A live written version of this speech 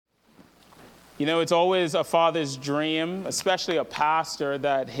You know, it's always a father's dream, especially a pastor,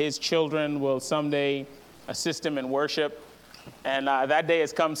 that his children will someday assist him in worship. And that day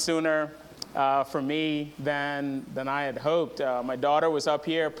has come sooner for me than I had hoped. My daughter was up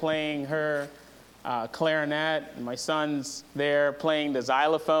here playing her clarinet, and my son's there playing the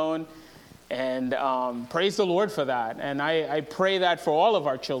xylophone. And praise the Lord for that. And I pray that for all of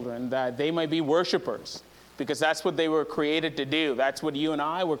our children, that they might be worshipers, because that's what they were created to do. That's what you and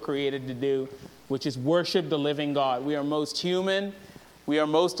I were created to do, which is worship the living God. We are most human. We are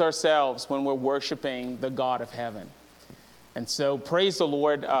most ourselves when we're worshiping the God of heaven. And so praise the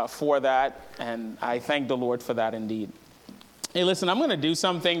Lord for that, and I thank the Lord for that indeed. Hey, listen, I'm going to do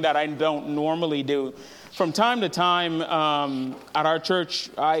something that I don't normally do. From time to time at our church,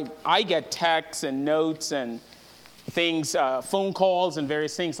 I get texts and notes and things, phone calls and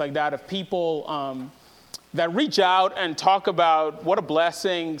various things like that of people that reach out and talk about what a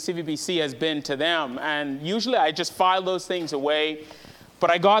blessing CVBC has been to them. And usually I just file those things away.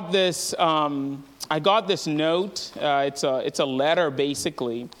 But I got this note. It's a letter,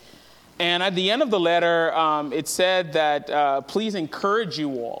 basically. And at the end of the letter, it said that please encourage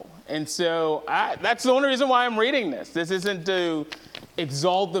you all. And so that's the only reason why I'm reading this. This isn't to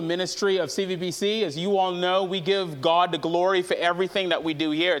exalt the ministry of CVBC. As you all know, we give God the glory for everything that we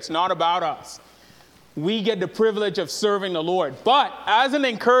do here. It's not about us. We get the privilege of serving the Lord. But as an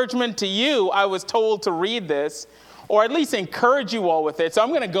encouragement to you, I was told to read this, or at least encourage you all with it. So I'm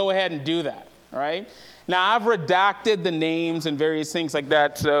going to go ahead and do that, all right? Now, I've redacted the names and various things like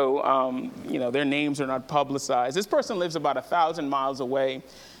that, so, their names are not publicized. This person lives about 1,000 miles away,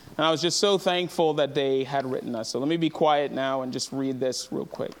 and I was just so thankful that they had written us. So let me be quiet now and just read this real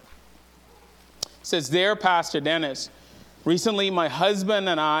quick. It says, "Dear Pastor Dennis, recently my husband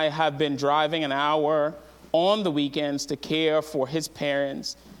and I have been driving an hour on the weekends to care for his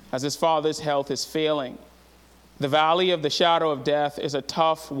parents as his father's health is failing. The valley of the shadow of death is a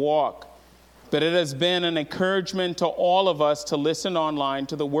tough walk, but it has been an encouragement to all of us to listen online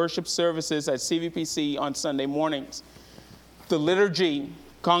to the worship services at CVPC on Sunday mornings. The liturgy,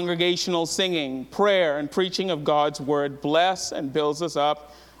 congregational singing, prayer, and preaching of God's word bless and builds us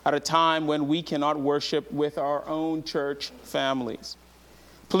up at a time when we cannot worship with our own church families.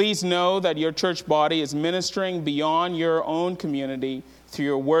 Please know that your church body is ministering beyond your own community through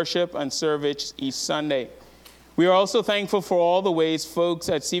your worship and service each Sunday. We are also thankful for all the ways folks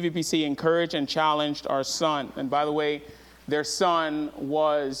at CVPC encouraged and challenged our son." And by the way, their son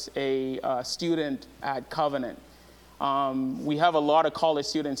was a student at Covenant. We have a lot of college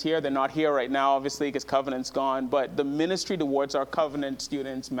students here. They're not here right now, obviously, because Covenant's gone. But the ministry towards our Covenant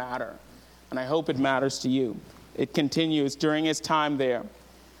students matter. And I hope it matters to you. It continues during his time there.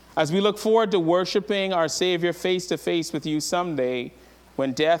 As we look forward to worshiping our Savior face to face with you someday,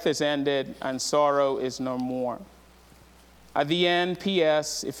 when death is ended and sorrow is no more. At the end,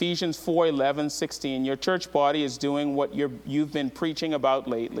 P.S., Ephesians 4:11-16, your church body is doing what you've been preaching about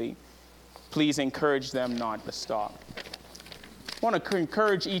lately. Please encourage them not to stop. I want to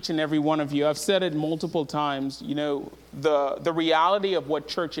encourage each and every one of you. I've said it multiple times. You know, the reality of what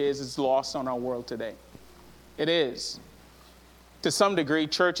church is lost on our world today. It is. To some degree,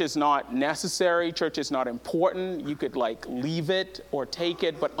 church is not necessary. Church is not important. You could leave it or take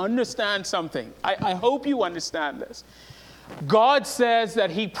it, but understand something. I hope you understand this. God says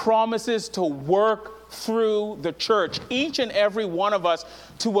that he promises to work through the church, each and every one of us,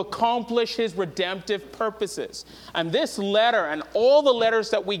 to accomplish his redemptive purposes. And this letter and all the letters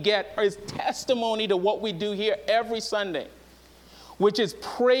that we get is testimony to what we do here every Sunday, which is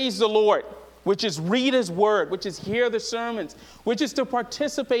praise the Lord, which is read his word, which is hear the sermons, which is to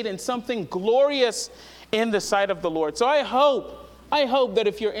participate in something glorious in the sight of the Lord. So I hope that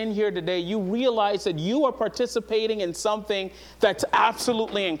if you're in here today, you realize that you are participating in something that's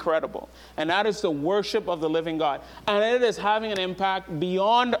absolutely incredible. And that is the worship of the living God. And it is having an impact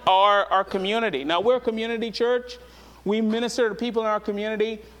beyond our community. Now, we're a community church. We minister to people in our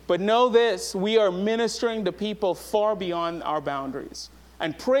community. But know this, we are ministering to people far beyond our boundaries.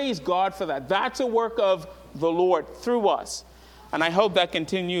 And praise God for that. That's a work of the Lord through us. And I hope that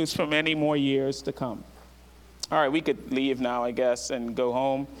continues for many more years to come. All right, we could leave now, I guess, and go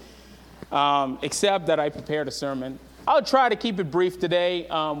home, except that I prepared a sermon. I'll try to keep it brief today,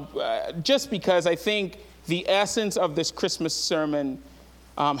 just because I think the essence of this Christmas sermon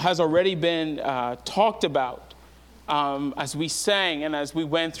has already been talked about as we sang and as we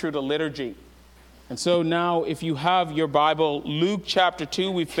went through the liturgy. And so now, if you have your Bible, Luke chapter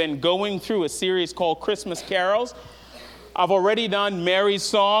 2, we've been going through a series called Christmas Carols. I've already done Mary's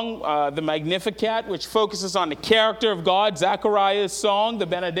song, the Magnificat, which focuses on the character of God. Zechariah's song, the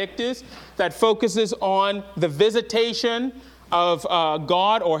Benedictus, that focuses on the visitation of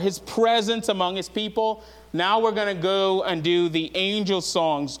God or his presence among his people. Now we're going to go and do the angel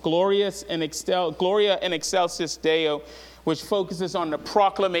songs, Gloria in Excelsis Deo, which focuses on the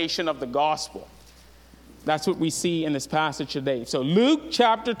proclamation of the gospel. That's what we see in this passage today. So Luke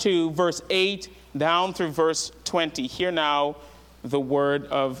chapter 2, verse 8 down through verse 20. Hear now the word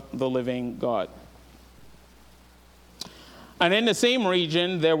of the living God. And in the same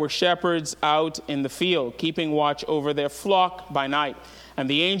region there were shepherds out in the field, keeping watch over their flock by night. And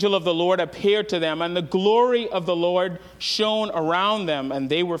the angel of the Lord appeared to them, and the glory of the Lord shone around them, and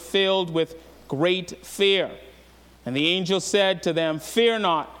they were filled with great fear. And the angel said to them, "Fear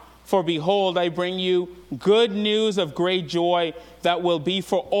not, for behold, I bring you good news of great joy that will be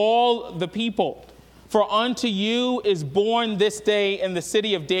for all the people. For unto you is born this day in the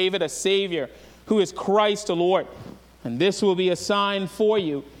city of David a Savior, who is Christ the Lord. And this will be a sign for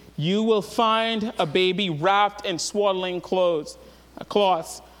you. You will find a baby wrapped in swaddling cloths,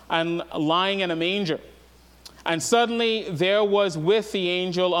 and lying in a manger." And suddenly there was with the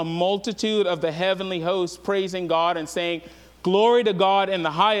angel a multitude of the heavenly hosts, praising God and saying, "Glory to God in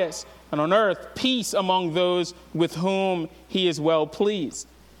the highest, and on earth peace among those with whom he is well pleased."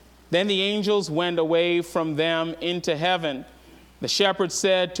 Then the angels went away from them into heaven. The shepherds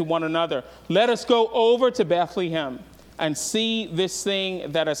said to one another, "Let us go over to Bethlehem and see this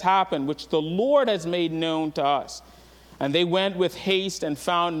thing that has happened, which the Lord has made known to us." And they went with haste and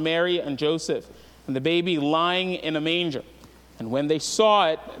found Mary and Joseph, and the baby lying in a manger. And when they saw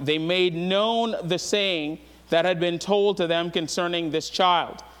it, they made known the saying that had been told to them concerning this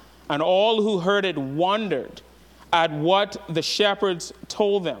child. And all who heard it wondered at what the shepherds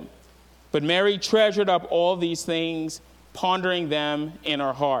told them. But Mary treasured up all these things, pondering them in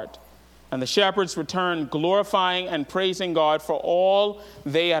her heart. And the shepherds returned, glorifying and praising God for all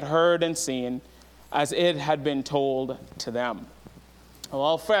they had heard and seen, as it had been told to them.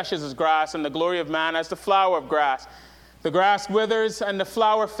 All fresh is as grass, and the glory of man as the flower of grass. The grass withers and the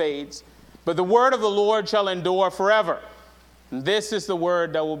flower fades, but the word of the Lord shall endure forever. And this is the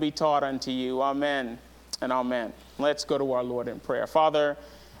word that will be taught unto you. Amen and amen. Let's go to our Lord in prayer. Father,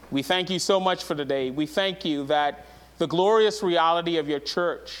 we thank you so much for today. We thank you that the glorious reality of your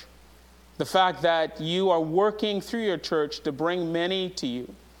church, the fact that you are working through your church to bring many to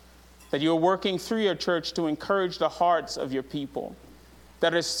you, that you're working through your church to encourage the hearts of your people,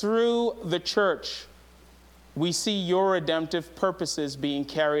 that is through the church we see your redemptive purposes being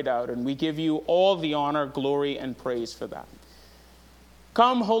carried out, and we give you all the honor, glory, and praise for that.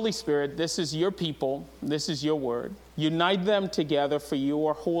 Come, Holy Spirit, this is your people, this is your word. Unite them together for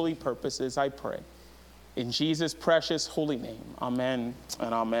your holy purposes, I pray. In Jesus' precious holy name, amen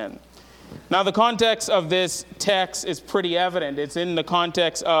and amen. Now, the context of this text is pretty evident. It's in the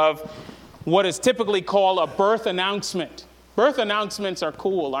context of what is typically called a birth announcement. Birth announcements are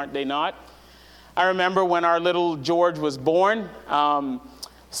cool, aren't they not? I remember when our little George was born, I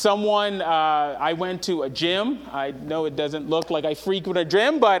went to a gym. I know it doesn't look like I frequent a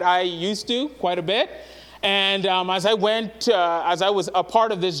gym, but I used to quite a bit. And as I was a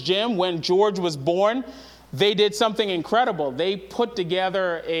part of this gym, when George was born, they did something incredible. They put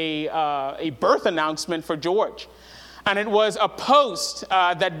together a birth announcement for George. And it was a post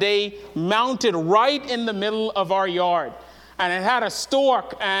that they mounted right in the middle of our yard. And it had a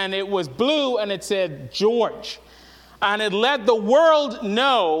stork, and it was blue, and it said George. And it let the world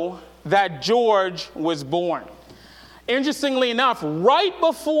know that George was born. Interestingly enough, right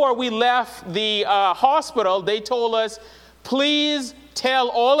before we left the hospital, they told us, please tell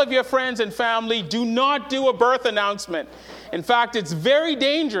all of your friends and family, do not do a birth announcement. In fact, it's very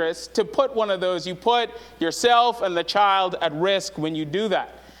dangerous to put one of those. You put yourself and the child at risk when you do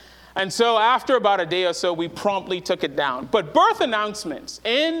that. And so after about a day or so, we promptly took it down. But birth announcements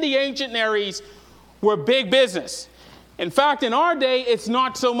in the ancient Near East were big business. In fact, in our day, it's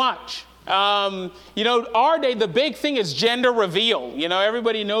not so much. Our day, the big thing is gender reveal.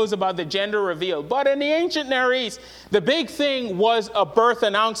 Everybody knows about the gender reveal. But in the ancient Near East, the big thing was a birth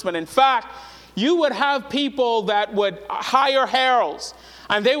announcement. In fact, you would have people that would hire heralds,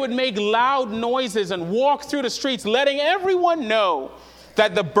 and they would make loud noises and walk through the streets, letting everyone know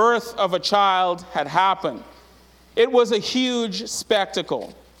that the birth of a child had happened. It was a huge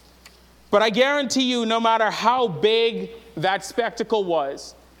spectacle. But I guarantee you, no matter how big that spectacle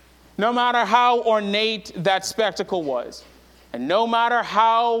was, no matter how ornate that spectacle was, and no matter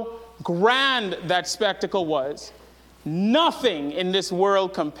how grand that spectacle was, nothing in this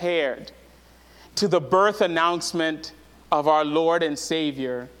world compared to the birth announcement of our Lord and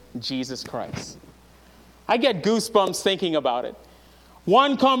Savior, Jesus Christ. I get goosebumps thinking about it.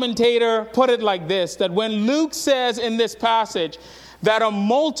 One commentator put it like this, that when Luke says in this passage that a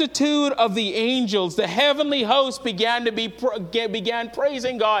multitude of the angels, the heavenly host, began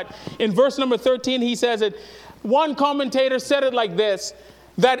praising God. In verse number 13, he says it. One commentator said it like this,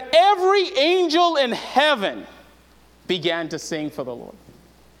 that every angel in heaven began to sing for the Lord.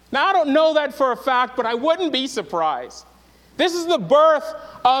 Now, I don't know that for a fact, but I wouldn't be surprised. This is the birth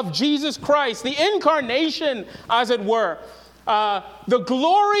of Jesus Christ, the incarnation, as it were. The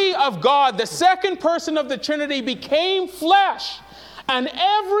glory of God, the second person of the Trinity, became flesh. And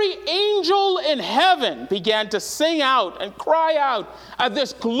every angel in heaven began to sing out and cry out at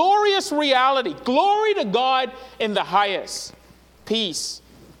this glorious reality. Glory to God in the highest. Peace.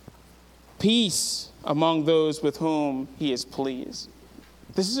 Peace among those with whom he is pleased.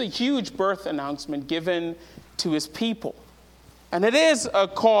 This is a huge birth announcement given to his people. And it is a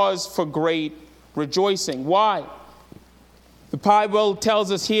cause for great rejoicing. Why? The Bible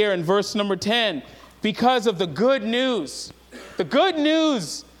tells us here in verse number 10, because of the good news. The good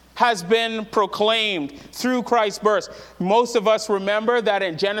news has been proclaimed through Christ's birth. Most of us remember that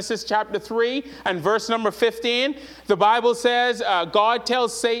in Genesis chapter 3 and verse number 15, the Bible says God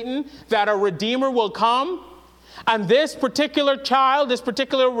tells Satan that a Redeemer will come. And this particular child, this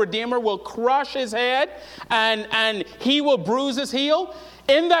particular Redeemer will crush his head and he will bruise his heel.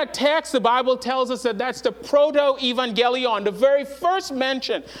 In that text, the Bible tells us that that's the proto-evangelion, the very first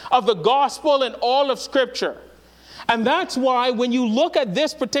mention of the gospel in all of Scripture. And that's why when you look at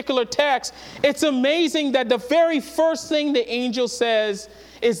this particular text, it's amazing that the very first thing the angel says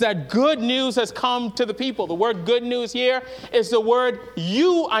is that good news has come to the people. The word good news here is the word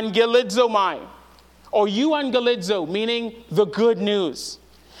euangelizomai, or euangelizo, meaning the good news.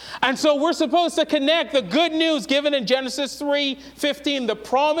 And so we're supposed to connect the good news given in Genesis 3:15, the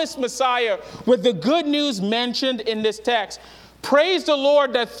promised Messiah, with the good news mentioned in this text. Praise the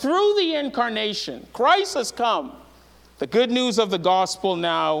Lord that through the incarnation, Christ has come. The good news of the gospel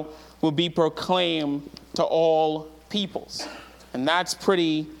now will be proclaimed to all peoples. And that's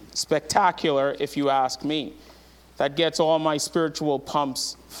pretty spectacular if you ask me. That gets all my spiritual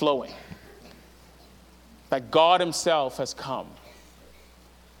pumps flowing. That God himself has come.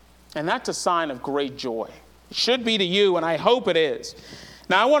 And that's a sign of great joy. It should be to you, and I hope it is.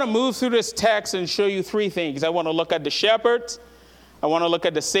 Now, I want to move through this text and show you three things. I want to look at the shepherds. I want to look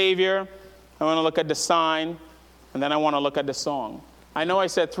at the Savior. I want to look at the sign. And then I want to look at the song. I know I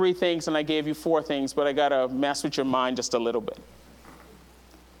said three things and I gave you four things, but I got to mess with your mind just a little bit.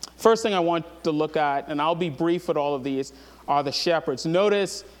 First thing I want to look at, and I'll be brief with all of these, are the shepherds.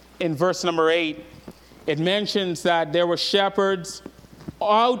 Notice in verse number 8, it mentions that there were shepherds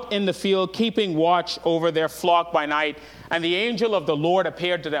out in the field keeping watch over their flock by night, and the angel of the Lord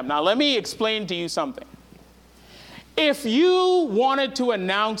appeared to them. Now, let me explain to you something. If you wanted to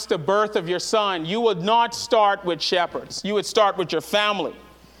announce the birth of your son, you would not start with shepherds. You would start with your family.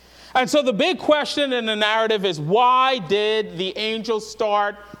 And so the big question in the narrative is, why did the angel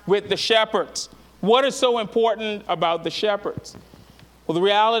start with the shepherds? What is so important about the shepherds? Well, the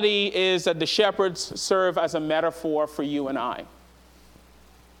reality is that the shepherds serve as a metaphor for you and I.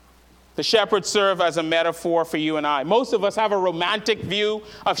 The shepherds serve as a metaphor for you and I. Most of us have a romantic view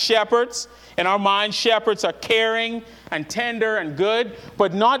of shepherds. In our minds, shepherds are caring and tender and good,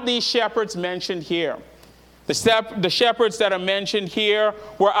 but not these shepherds mentioned here. The shepherds that are mentioned here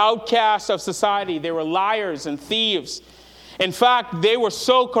were outcasts of society. They were liars and thieves. In fact, they were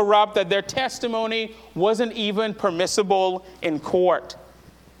so corrupt that their testimony wasn't even permissible in court.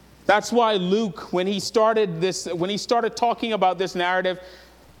 That's why Luke, when he started talking about this narrative,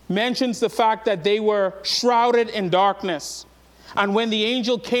 mentions the fact that they were shrouded in darkness. And when the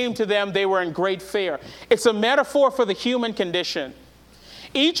angel came to them, they were in great fear. It's a metaphor for the human condition.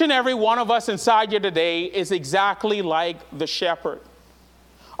 Each and every one of us inside here today is exactly like the shepherd.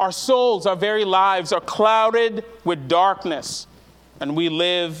 Our souls, our very lives are clouded with darkness, and we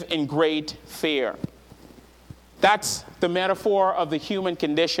live in great fear. That's the metaphor of the human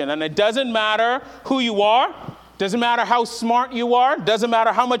condition. And it doesn't matter who you are. Doesn't matter how smart you are. Doesn't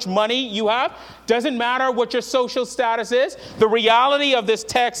matter how much money you have. Doesn't matter what your social status is. The reality of this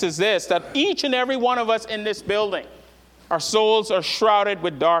text is this, that each and every one of us in this building, our souls are shrouded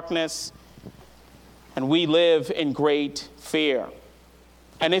with darkness, and we live in great fear.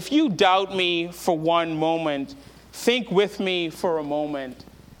 And if you doubt me for one moment, think with me for a moment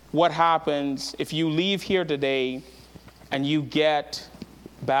what happens if you leave here today and you get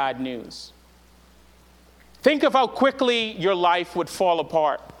bad news. Think of how quickly your life would fall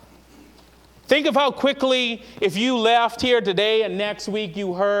apart. Think of how quickly, if you left here today and next week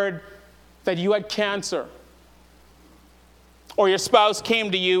you heard that you had cancer, or your spouse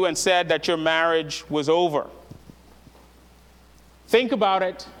came to you and said that your marriage was over. Think about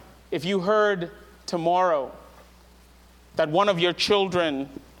it if you heard tomorrow that one of your children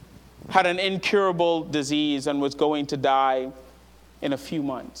had an incurable disease and was going to die in a few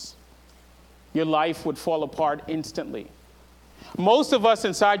months. Your life would fall apart instantly. Most of us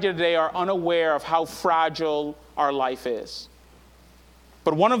inside here today are unaware of how fragile our life is.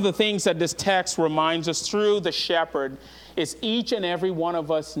 But one of the things that this text reminds us through the shepherd is each and every one of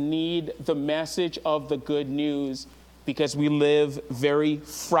us need the message of the good news because we live very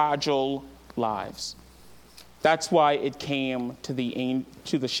fragile lives. That's why it came to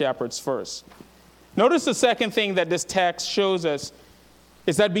the shepherds first. Notice the second thing that this text shows us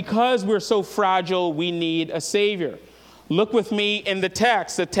is that because we're so fragile, we need a Savior. Look with me in the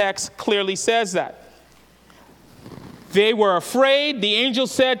text. The text clearly says that. They were afraid. The angel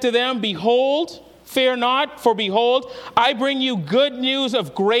said to them, "Behold, fear not, for behold, I bring you good news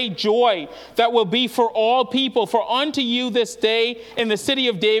of great joy that will be for all people. For unto you this day in the city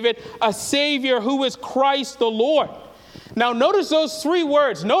of David a Savior who is Christ the Lord." Now notice those three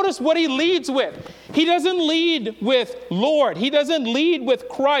words. Notice what he leads with. He doesn't lead with Lord. He doesn't lead with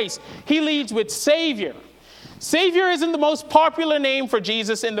Christ. He leads with Savior. Savior isn't the most popular name for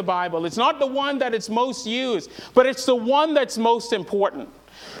Jesus in the Bible. It's not the one that it's most used, but it's the one that's most important.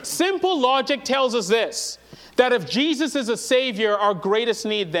 Simple logic tells us this, that if Jesus is a Savior, our greatest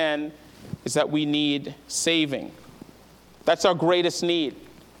need then is that we need saving. That's our greatest need.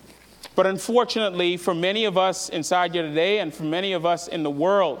 But unfortunately, for many of us inside here today and for many of us in the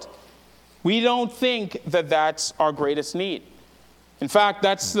world, we don't think that that's our greatest need. In fact,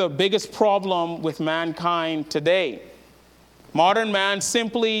 that's the biggest problem with mankind today. Modern man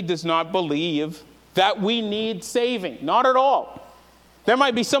simply does not believe that we need saving. Not at all. There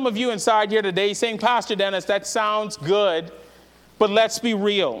might be some of you inside here today saying, "Pastor Dennis, that sounds good, but let's be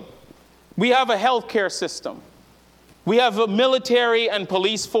real. We have a healthcare system. We have a military and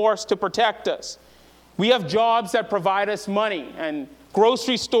police force to protect us. We have jobs that provide us money and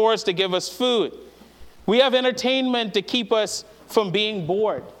grocery stores to give us food. We have entertainment to keep us from being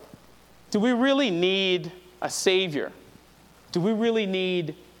bored. Do we really need a Savior? Do we really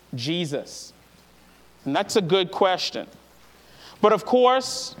need Jesus?" And that's a good question. But of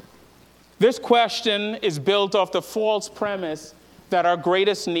course, this question is built off the false premise that our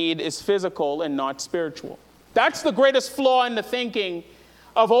greatest need is physical and not spiritual. That's the greatest flaw in the thinking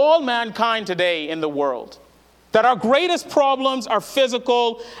of all mankind today in the world. That our greatest problems are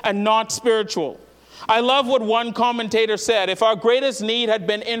physical and not spiritual. I love what one commentator said. If our greatest need had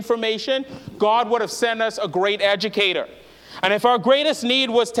been information, God would have sent us a great educator. And if our greatest need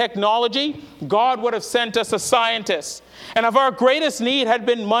was technology, God would have sent us a scientist. And if our greatest need had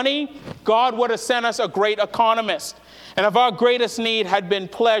been money, God would have sent us a great economist. And if our greatest need had been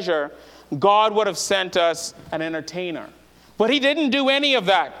pleasure, God would have sent us an entertainer. But he didn't do any of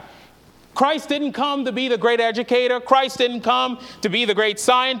that. Christ didn't come to be the great educator. Christ didn't come to be the great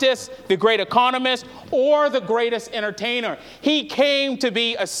scientist, the great economist, or the greatest entertainer. He came to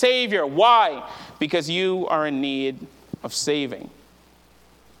be a Savior. Why? Because you are in need of saving.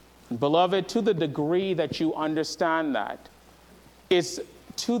 And beloved, to the degree that you understand that, it's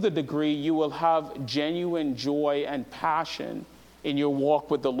to the degree you will have genuine joy and passion in your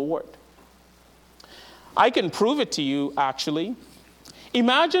walk with the Lord. I can prove it to you, actually.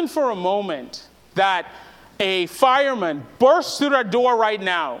 Imagine for a moment that a fireman burst through that door right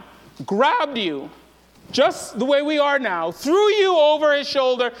now, grabbed you, just the way we are now, threw you over his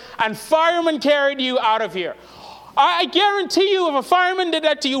shoulder, and fireman carried you out of here. I guarantee you, if a fireman did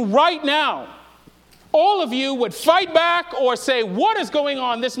that to you right now, all of you would fight back or say, "What is going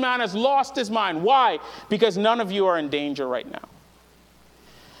on? This man has lost his mind." Why? Because none of you are in danger right now.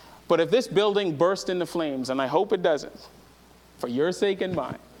 But if this building burst into flames, and I hope it doesn't, for your sake and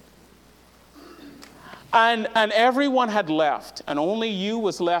mine, and everyone had left, and only you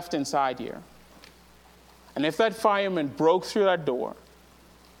was left inside here, and if that fireman broke through that door,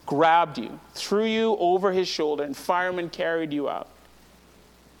 grabbed you, threw you over his shoulder, and fireman carried you out,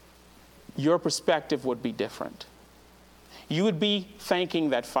 your perspective would be different. You would be thanking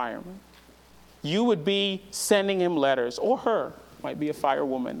that fireman. You would be sending him letters, or her. Might be a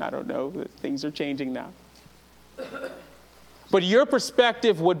firewoman, I don't know. Things are changing now. But your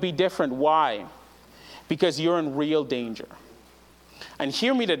perspective would be different. Why? Because you're in real danger. And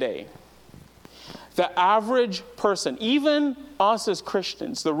hear me today. The average person, even us as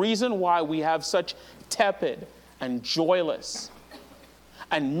Christians, the reason why we have such tepid and joyless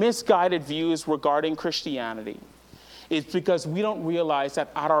and misguided views regarding Christianity is because we don't realize that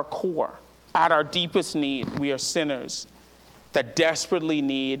at our core, at our deepest need, we are sinners that desperately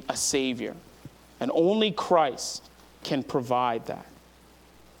need a Savior. And only Christ can provide that.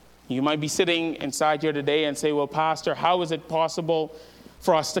 You might be sitting inside here today and say, well, Pastor, how is it possible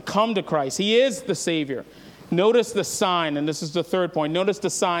for us to come to Christ? He is the Savior. Notice the sign, and this is the third point. Notice the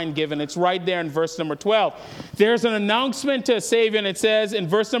sign given. It's right there in verse number 12. There's an announcement to a Savior, and it says in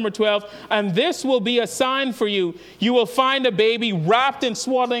verse number 12, and this will be a sign for you. You will find a baby wrapped in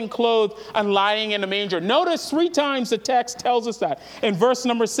swaddling clothes and lying in a manger. Notice 3 times the text tells us that. In verse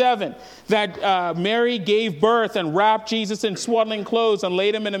number 7, that Mary gave birth and wrapped Jesus in swaddling clothes and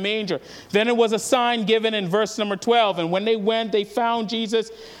laid him in a manger. Then it was a sign given in verse number 12. And when they went, they found Jesus,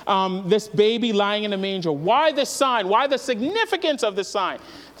 this baby lying in a manger. Why this sign? Why the significance of this sign?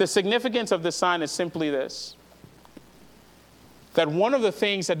 The significance of this sign is simply this. That one of the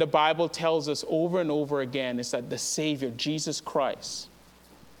things that the Bible tells us over and over again is that the Savior, Jesus Christ,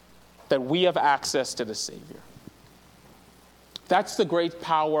 that we have access to the Savior. That's the great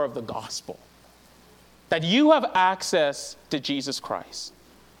power of the gospel. That you have access to Jesus Christ.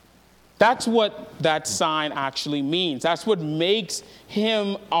 That's what that sign actually means. That's what makes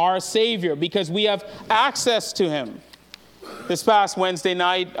him our Savior, because we have access to him. This past Wednesday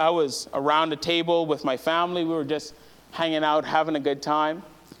night, I was around a table with my family. We were just hanging out, having a good time.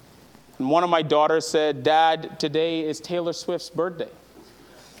 And one of my daughters said, Dad, today is Taylor Swift's birthday.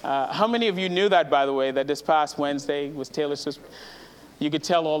 How many of you knew that, by the way, that this past Wednesday was Taylor Swift? You could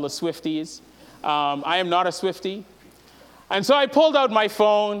tell all the Swifties. I am not a Swiftie. And so I pulled out my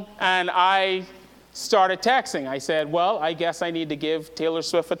phone and I started texting. I said, well, I guess I need to give Taylor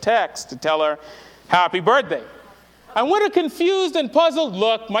Swift a text to tell her happy birthday. And with a confused and puzzled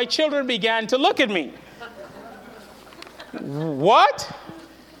look, my children began to look at me. What?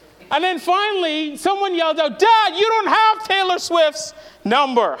 And then finally, someone yelled out, Dad, you don't have Taylor Swift's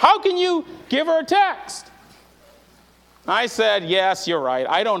number. How can you give her a text? I said, yes, you're right.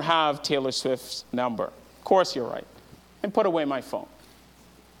 I don't have Taylor Swift's number. Of course you're right. And put away my phone.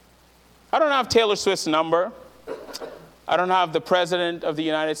 I don't have Taylor Swift's number. I don't have the President of the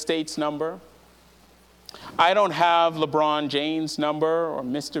United States number. I don't have LeBron James' number or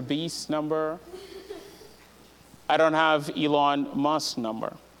Mr. Beast's number. I don't have Elon Musk's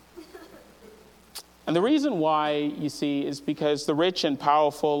number. And the reason why, you see, is because the rich and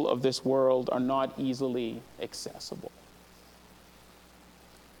powerful of this world are not easily accessible.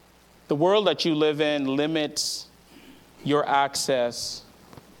 The world that you live in limits your access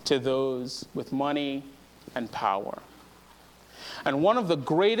to those with money and power. And one of the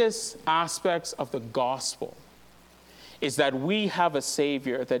greatest aspects of the gospel is that we have a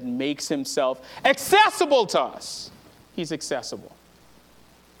Savior that makes himself accessible to us. He's accessible.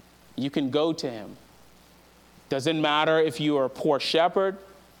 You can go to him. Doesn't matter if you are a poor shepherd.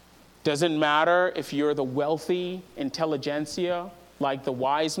 Doesn't matter if you're the wealthy intelligentsia like the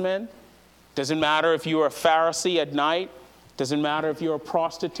wise men. Doesn't matter if you're a Pharisee at night. Doesn't matter if you're a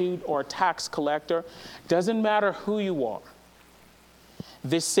prostitute or a tax collector. Doesn't matter who you are.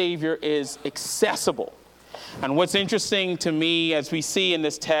 This Savior is accessible. And what's interesting to me as we see in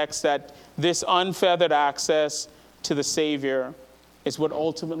this text that this unfeathered access to the Savior is what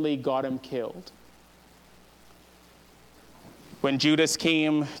ultimately got him killed. When Judas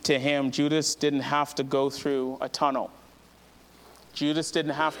came to him, Judas didn't have to go through a tunnel. Judas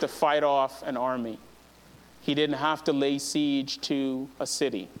didn't have to fight off an army. He didn't have to lay siege to a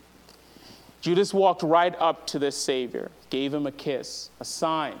city. Judas walked right up to this Savior, gave him a kiss, a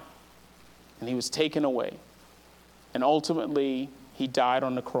sign, and he was taken away. And ultimately, he died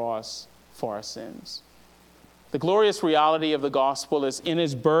on the cross for our sins. The glorious reality of the gospel is in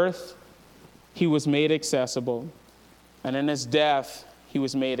his birth, he was made accessible. And in his death, he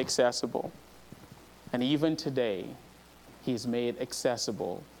was made accessible. And even today, he is made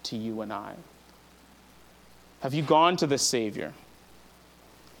accessible to you and I. Have you gone to the Savior?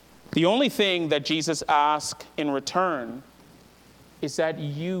 The only thing that Jesus asks in return is that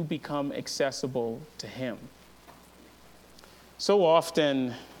you become accessible to him. So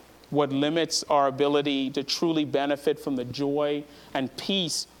often, what limits our ability to truly benefit from the joy and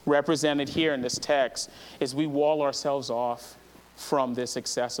peace represented here in this text is we wall ourselves off from this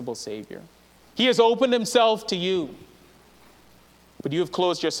accessible Savior. He has opened himself to you, but you have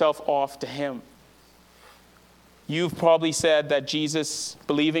closed yourself off to him. You've probably said that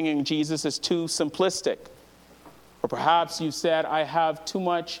believing in Jesus is too simplistic. Or perhaps you've said, I have too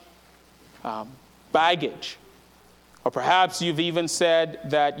much baggage. Or perhaps you've even said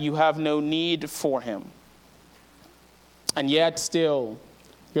that you have no need for him. And yet still,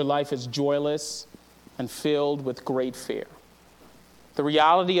 your life is joyless and filled with great fear. The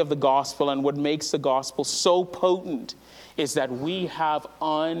reality of the gospel and what makes the gospel so potent is that we have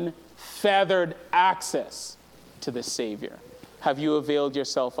unfettered access to the Savior. Have you availed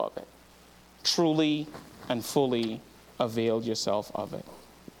yourself of it? Truly and fully availed yourself of it.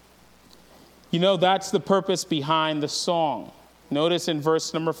 You know, that's the purpose behind the song. Notice in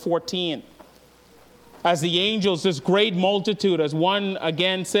verse number 14. As the angels, this great multitude, as one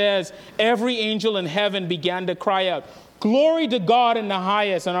again says, every angel in heaven began to cry out, "Glory to God in the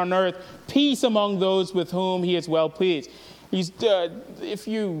highest, and on earth peace among those with whom he is well pleased." If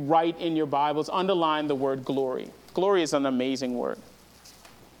you write in your Bibles, underline the word glory. Glory is an amazing word.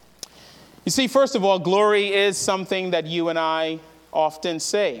 You see, first of all, glory is something that you and I often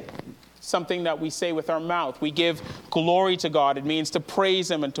say. Something that we say with our mouth. We give glory to God. It means to praise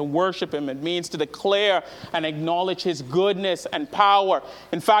him and to worship him. It means to declare and acknowledge his goodness and power.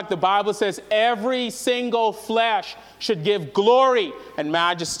 In fact, the Bible says every single flesh should give glory and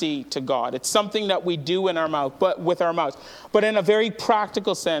majesty to God. It's something that we do in our mouth, but with our mouths. But in a very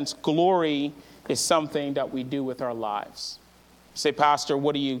practical sense, glory is something that we do with our lives. You say, "Pastor,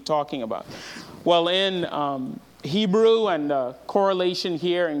 what are you talking about?" Well, in Hebrew and correlation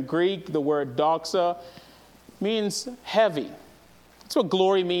here in Greek, the word doxa means heavy. That's what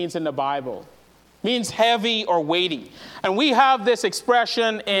glory means in the Bible. It means heavy or weighty. And we have this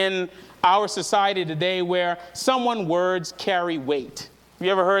expression in our society today where someone's words carry weight. Have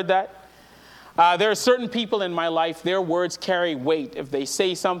you ever heard that? There are certain people in my life, their words carry weight. If they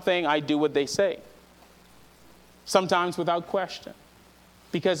say something, I do what they say. Sometimes without question.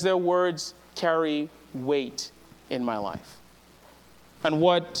 Because their words carry weight in my life. And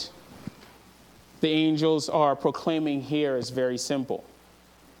what the angels are proclaiming here is very simple.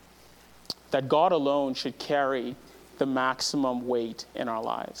 That God alone should carry the maximum weight in our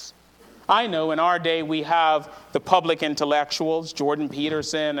lives. I know in our day we have the public intellectuals, Jordan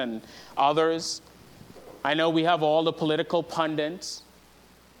Peterson and others. I know we have all the political pundits.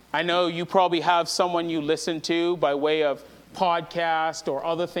 I know you probably have someone you listen to by way of podcast or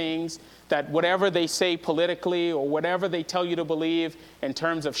other things, that whatever they say politically or whatever they tell you to believe in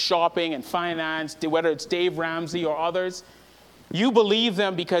terms of shopping and finance, whether it's Dave Ramsey or others, you believe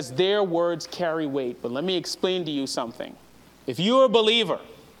them because their words carry weight. But let me explain to you something. If you're a believer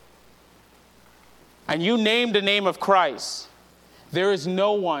and you name the name of Christ, there is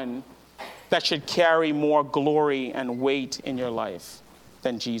no one that should carry more glory and weight in your life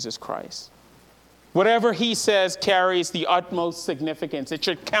than Jesus Christ. Whatever he says carries the utmost significance. It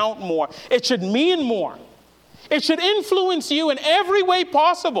should count more. It should mean more. It should influence you in every way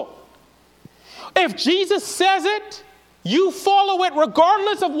possible. If Jesus says it, you follow it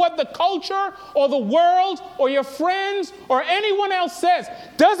regardless of what the culture or the world or your friends or anyone else says.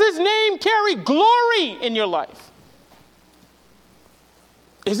 Does his name carry glory in your life?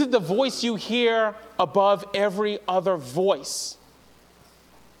 Is it the voice you hear above every other voice?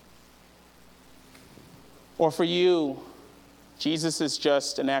 Or for you, Jesus is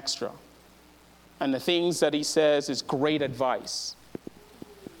just an extra. And the things that he says is great advice.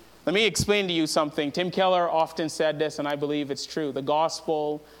 Let me explain to you something. Tim Keller often said this, and I believe it's true. The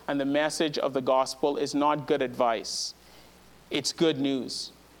gospel and the message of the gospel is not good advice. It's good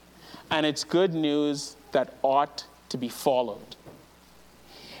news. And it's good news that ought to be followed.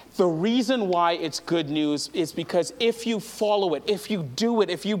 The reason why it's good news is because if you follow it, if you do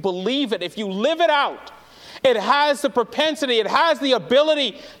it, if you believe it, if you live it out, it has the propensity, it has the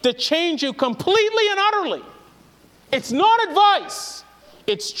ability to change you completely and utterly. It's not advice.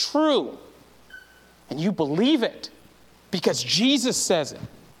 It's true. And you believe it because Jesus says it.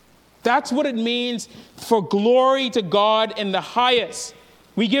 That's what it means for glory to God in the highest.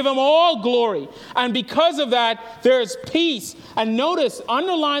 We give him all glory. And because of that, there is peace. And notice,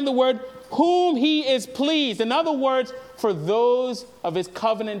 underline the word, whom he is pleased. In other words, for those of his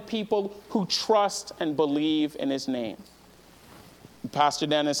covenant people who trust and believe in his name. Pastor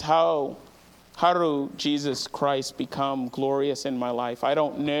Dennis, how do Jesus Christ become glorious in my life? I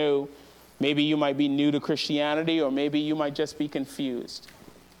don't know. Maybe you might be new to Christianity, or maybe you might just be confused.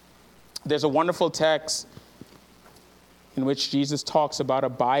 There's a wonderful text in which Jesus talks about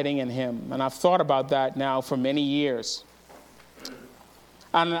abiding in him. And I've thought about that now for many years.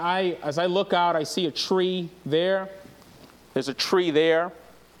 And as I look out, I see a tree there. There's a tree there.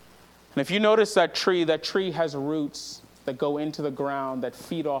 And if you notice that tree has roots that go into the ground that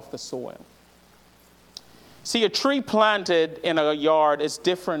feed off the soil. See, a tree planted in a yard is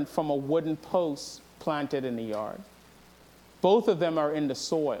different from a wooden post planted in the yard. Both of them are in the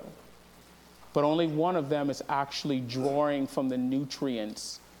soil. but only one of them is actually drawing from the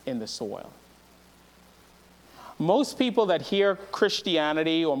nutrients in the soil. Most people that hear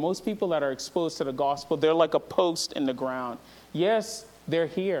Christianity, or most people that are exposed to the gospel, they're like a post in the ground. Yes, they're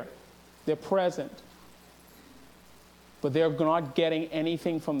here. They're present. But they're not getting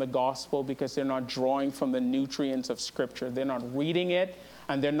anything from the gospel because they're not drawing from the nutrients of Scripture. They're not reading it,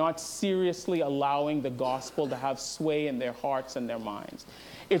 and they're not seriously allowing the gospel to have sway in their hearts and their minds.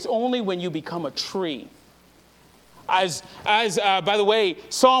 It's only when you become a tree. By the way,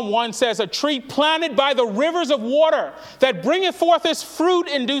 Psalm 1 says, a tree planted by the rivers of water that bringeth forth its fruit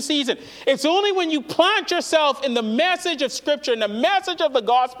in due season. It's only when you plant yourself in the message of Scripture, in the message of the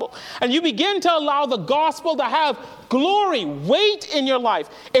gospel, and you begin to allow the gospel to have glory, weight in your life,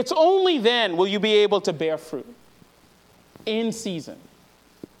 it's only then will you be able to bear fruit in season.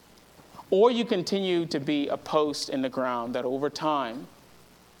 Or you continue to be a post in the ground that over time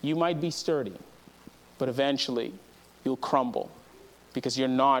you might be sturdy, but eventually you'll crumble because you're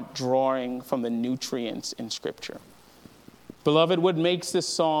not drawing from the nutrients in Scripture. Beloved, what makes this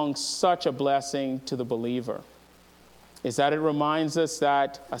song such a blessing to the believer is that it reminds us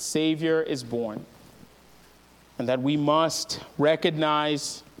that a Savior is born and that we must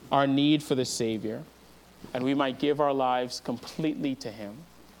recognize our need for the Savior, and we might give our lives completely to Him,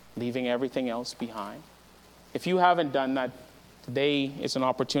 leaving everything else behind. If you haven't done that, today is an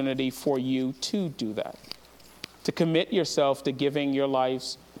opportunity for you to do that, to commit yourself to giving your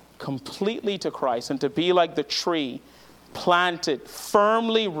lives completely to Christ and to be like the tree planted,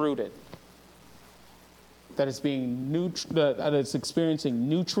 firmly rooted, that is experiencing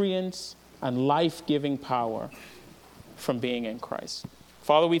nutrients and life-giving power from being in Christ.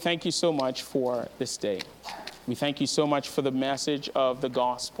 Father, we thank you so much for this day. We thank you so much for the message of the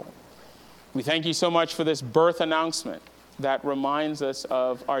gospel. We thank you so much for this birth announcement that reminds us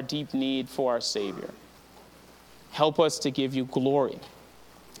of our deep need for our Savior. Help us to give you glory.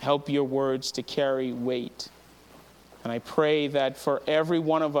 Help your words to carry weight. And I pray that for every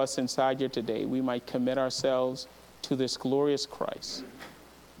one of us inside here today, we might commit ourselves to this glorious Christ.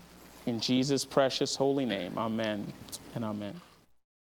 In Jesus' precious holy name, amen and amen.